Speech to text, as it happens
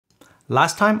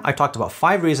Last time, I talked about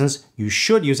 5 reasons you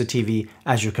should use a TV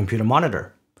as your computer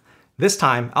monitor. This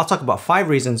time, I'll talk about 5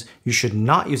 reasons you should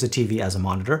not use a TV as a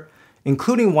monitor,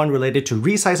 including one related to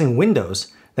resizing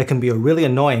windows that can be a really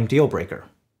annoying deal breaker.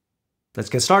 Let's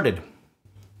get started.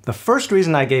 The first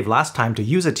reason I gave last time to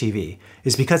use a TV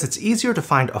is because it's easier to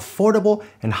find affordable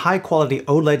and high-quality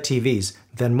OLED TVs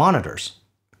than monitors.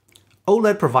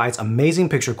 OLED provides amazing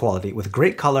picture quality with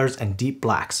great colors and deep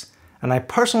blacks, and I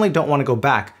personally don't want to go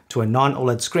back to a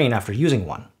non-OLED screen after using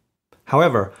one.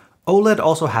 However, OLED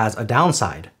also has a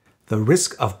downside: the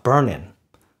risk of burn-in.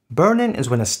 Burn-in is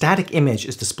when a static image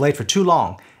is displayed for too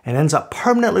long and ends up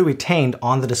permanently retained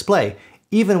on the display,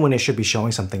 even when it should be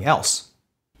showing something else.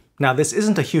 Now, this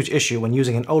isn't a huge issue when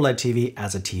using an OLED TV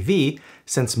as a TV,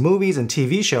 since movies and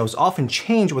TV shows often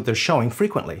change what they're showing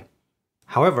frequently.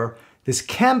 However, this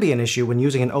can be an issue when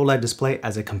using an OLED display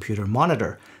as a computer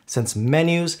monitor, since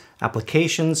menus,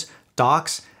 applications,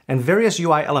 docks, and various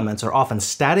UI elements are often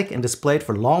static and displayed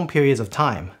for long periods of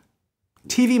time.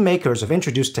 TV makers have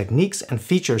introduced techniques and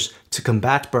features to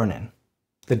combat burn-in.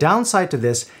 The downside to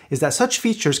this is that such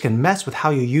features can mess with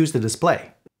how you use the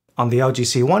display. On the LG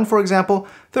C1, for example,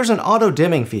 there's an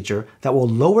auto-dimming feature that will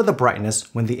lower the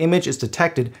brightness when the image is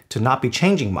detected to not be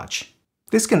changing much.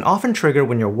 This can often trigger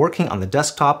when you're working on the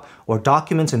desktop or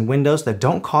documents in Windows that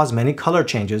don't cause many color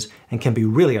changes and can be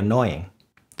really annoying.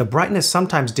 The brightness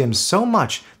sometimes dims so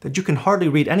much that you can hardly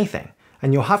read anything,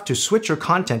 and you'll have to switch your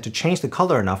content to change the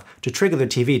color enough to trigger the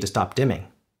TV to stop dimming.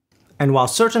 And while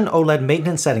certain OLED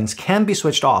maintenance settings can be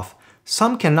switched off,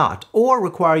 some cannot, or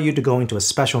require you to go into a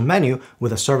special menu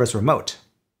with a service remote.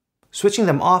 Switching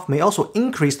them off may also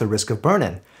increase the risk of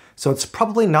burn-in, so it's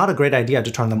probably not a great idea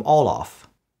to turn them all off.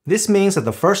 This means that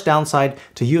the first downside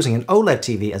to using an OLED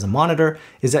TV as a monitor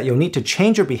is that you'll need to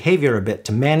change your behavior a bit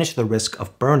to manage the risk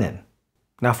of burn-in.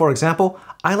 Now, for example,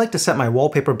 I like to set my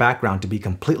wallpaper background to be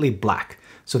completely black,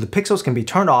 so the pixels can be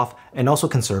turned off and also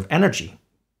conserve energy.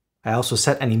 I also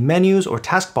set any menus or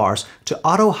taskbars to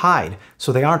auto-hide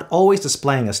so they aren't always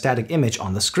displaying a static image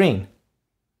on the screen.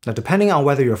 Now, depending on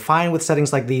whether you're fine with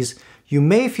settings like these, you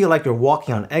may feel like you're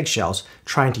walking on eggshells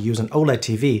trying to use an OLED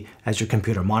TV as your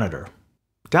computer monitor.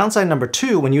 Downside number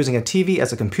 2 when using a TV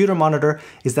as a computer monitor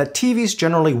is that TVs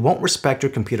generally won't respect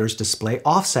your computer's display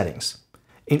off settings.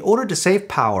 In order to save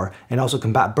power and also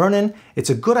combat burn-in, it's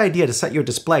a good idea to set your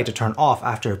display to turn off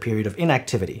after a period of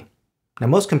inactivity. Now,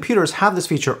 most computers have this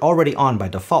feature already on by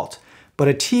default, but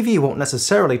a TV won't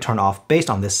necessarily turn off based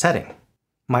on this setting.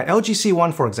 My LG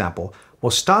C1, for example, will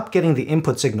stop getting the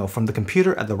input signal from the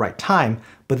computer at the right time,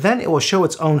 but then it will show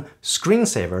its own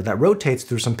screensaver that rotates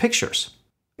through some pictures.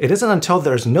 It isn't until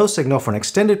there is no signal for an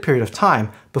extended period of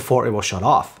time before it will shut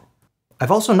off.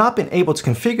 I've also not been able to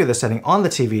configure this setting on the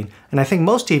TV, and I think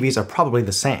most TVs are probably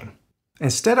the same.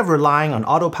 Instead of relying on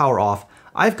auto power off,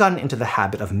 I've gotten into the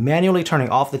habit of manually turning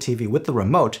off the TV with the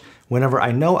remote whenever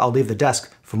I know I'll leave the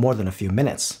desk for more than a few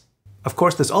minutes. Of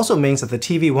course, this also means that the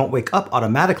TV won't wake up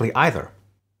automatically either.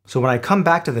 So when I come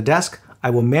back to the desk,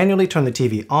 I will manually turn the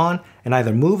TV on and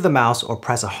either move the mouse or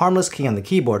press a harmless key on the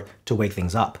keyboard to wake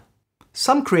things up.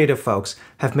 Some creative folks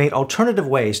have made alternative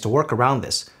ways to work around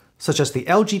this, such as the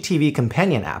LG TV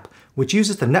Companion app, which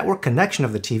uses the network connection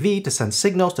of the TV to send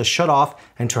signals to shut off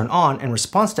and turn on in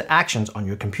response to actions on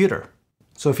your computer.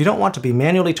 So if you don't want to be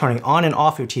manually turning on and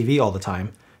off your TV all the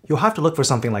time, you'll have to look for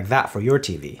something like that for your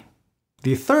TV.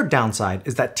 The third downside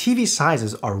is that TV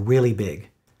sizes are really big.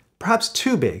 Perhaps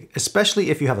too big, especially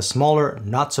if you have a smaller,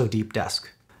 not-so-deep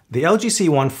desk. The LG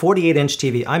C1 48-inch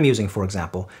TV I'm using, for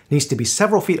example, needs to be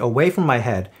several feet away from my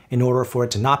head in order for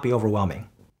it to not be overwhelming.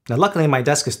 Now, luckily my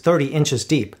desk is 30 inches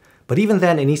deep, but even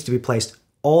then it needs to be placed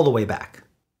all the way back.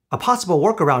 A possible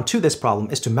workaround to this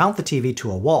problem is to mount the TV to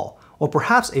a wall, or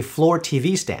perhaps a floor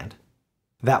TV stand.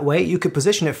 That way, you could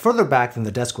position it further back than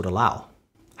the desk would allow.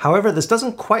 However, this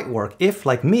doesn't quite work if,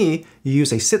 like me, you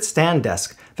use a sit-stand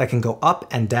desk that can go up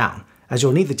and down, as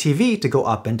you'll need the TV to go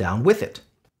up and down with it.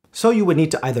 So you would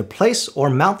need to either place or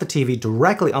mount the TV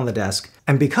directly on the desk,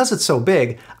 and because it's so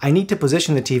big, I need to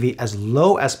position the TV as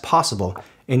low as possible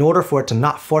in order for it to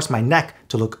not force my neck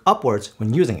to look upwards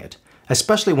when using it,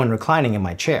 especially when reclining in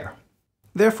my chair.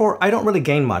 Therefore, I don't really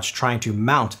gain much trying to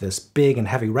mount this big and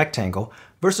heavy rectangle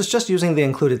versus just using the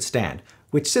included stand,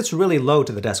 which sits really low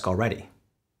to the desk already.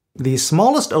 The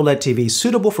smallest OLED TV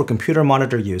suitable for computer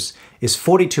monitor use is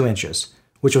 42 inches,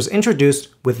 which was introduced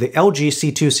with the LG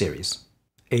C2 series.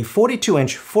 A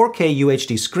 42-inch 4K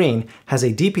UHD screen has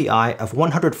a DPI of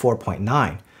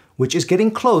 104.9, which is getting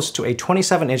close to a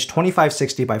 27-inch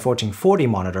 2560 by 1440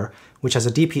 monitor, which has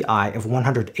a DPI of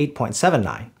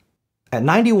 108.79. At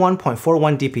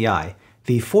 91.41 DPI,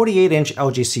 The 48-inch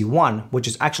LG C1, which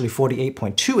is actually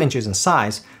 48.2 inches in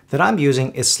size, that I'm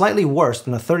using is slightly worse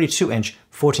than a 32-inch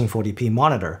 1440p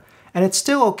monitor, and it's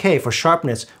still okay for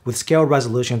sharpness with scaled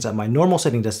resolutions at my normal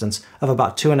sitting distance of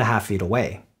about 2.5 feet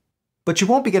away. But you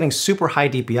won't be getting super high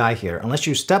DPI here unless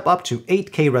you step up to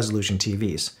 8K resolution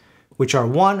TVs, which are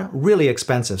 1, really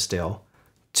expensive still,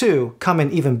 2, come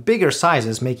in even bigger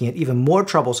sizes, making it even more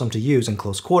troublesome to use in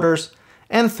close quarters,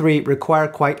 and 3, require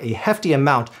quite a hefty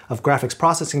amount of graphics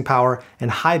processing power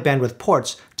and high bandwidth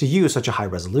ports to use such a high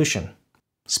resolution.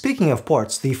 Speaking of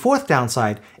ports, the fourth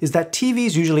downside is that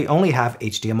TVs usually only have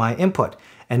HDMI input,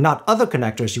 and not other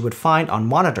connectors you would find on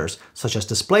monitors, such as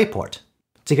DisplayPort.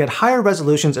 To get higher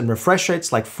resolutions and refresh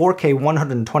rates like 4K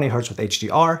 120Hz with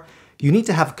HDR, you need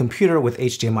to have a computer with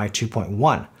HDMI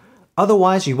 2.1.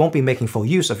 Otherwise, you won't be making full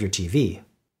use of your TV.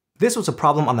 This was a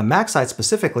problem on the Mac side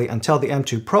specifically until the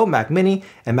M2 Pro Mac Mini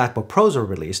and MacBook Pros were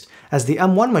released, as the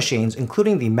M1 machines,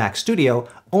 including the Mac Studio,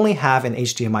 only have an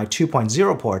HDMI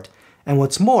 2.0 port, and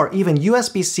what's more, even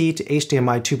USB-C to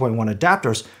HDMI 2.1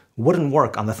 adapters wouldn't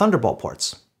work on the Thunderbolt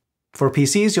ports. For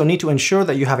PCs, you'll need to ensure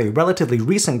that you have a relatively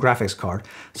recent graphics card,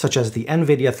 such as the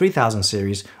NVIDIA 3000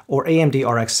 series or AMD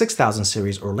RX 6000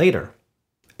 series or later.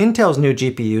 Intel's new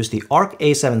GPUs, the Arc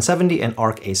A770 and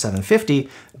Arc A750,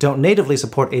 don't natively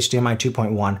support HDMI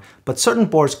 2.1, but certain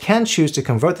boards can choose to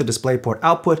convert the DisplayPort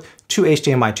output to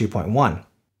HDMI 2.1.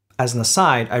 As an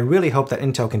aside, I really hope that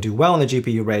Intel can do well in the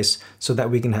GPU race so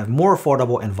that we can have more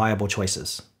affordable and viable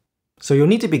choices. So you'll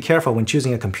need to be careful when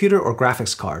choosing a computer or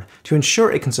graphics card to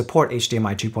ensure it can support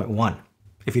HDMI 2.1.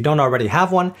 If you don't already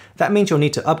have one, that means you'll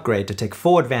need to upgrade to take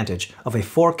full advantage of a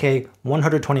 4K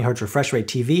 120Hz refresh rate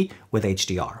TV with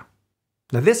HDR.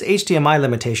 Now this HDMI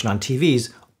limitation on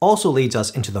TVs also leads us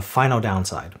into the final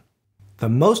downside. The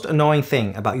most annoying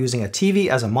thing about using a TV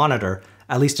as a monitor,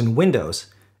 at least in Windows,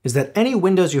 is that any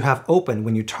windows you have open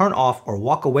when you turn off or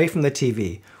walk away from the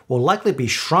TV will likely be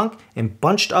shrunk and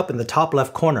bunched up in the top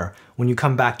left corner when you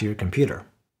come back to your computer.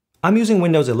 I'm using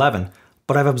Windows 11,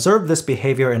 but I've observed this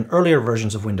behavior in earlier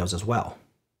versions of Windows as well.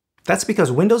 That's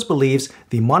because Windows believes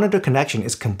the monitor connection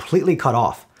is completely cut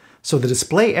off, so the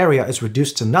display area is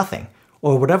reduced to nothing,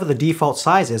 or whatever the default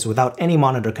size is without any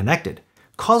monitor connected,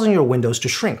 causing your windows to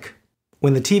shrink.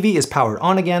 When the TV is powered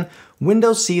on again,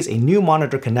 Windows sees a new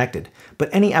monitor connected, but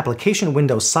any application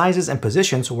window sizes and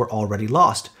positions were already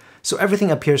lost, so everything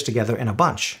appears together in a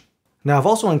bunch. Now I've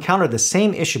also encountered the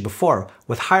same issue before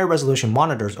with higher resolution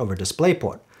monitors over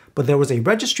DisplayPort, but there was a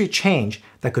registry change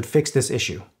that could fix this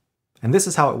issue. And this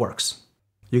is how it works.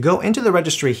 You go into the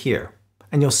registry here,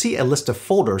 and you'll see a list of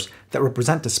folders that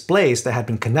represent displays that had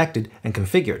been connected and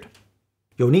configured.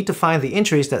 You'll need to find the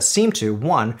entries that seem to,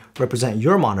 1, represent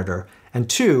your monitor, and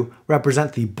 2,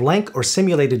 represent the blank or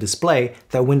simulated display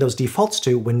that Windows defaults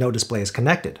to when no display is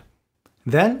connected.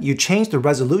 Then you change the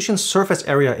resolution surface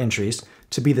area entries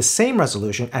to be the same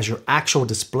resolution as your actual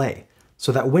display,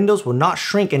 so that Windows will not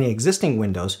shrink any existing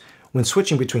windows when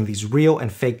switching between these real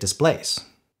and fake displays.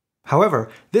 However,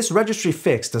 this registry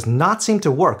fix does not seem to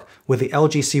work with the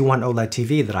LG C1 OLED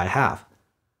TV that I have.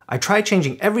 I tried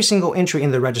changing every single entry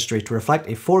in the registry to reflect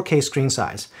a 4K screen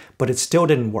size, but it still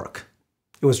didn't work.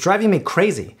 It was driving me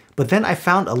crazy, but then I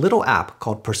found a little app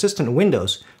called Persistent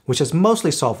Windows, which has mostly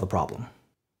solved the problem.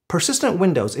 Persistent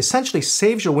Windows essentially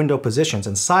saves your window positions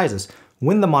and sizes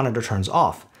when the monitor turns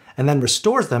off, and then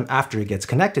restores them after it gets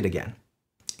connected again.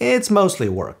 It's mostly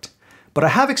worked, but I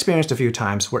have experienced a few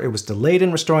times where it was delayed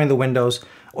in restoring the windows,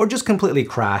 or just completely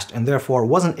crashed and therefore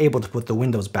wasn't able to put the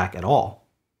windows back at all.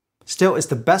 Still, it's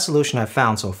the best solution I've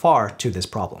found so far to this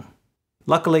problem.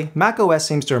 Luckily, macOS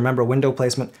seems to remember window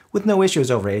placement with no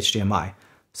issues over HDMI,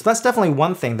 so that's definitely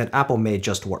one thing that Apple made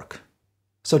just work.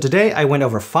 So today I went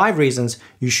over 5 reasons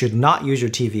you should not use your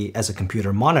TV as a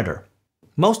computer monitor.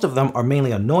 Most of them are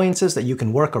mainly annoyances that you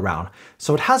can work around,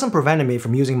 so it hasn't prevented me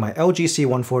from using my LG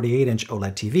C1 48-inch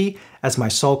OLED TV as my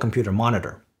sole computer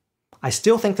monitor. I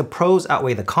still think the pros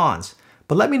outweigh the cons,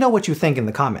 but let me know what you think in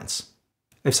the comments.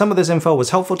 If some of this info was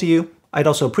helpful to you, I'd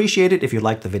also appreciate it if you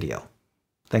liked the video.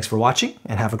 Thanks for watching,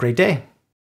 and have a great day.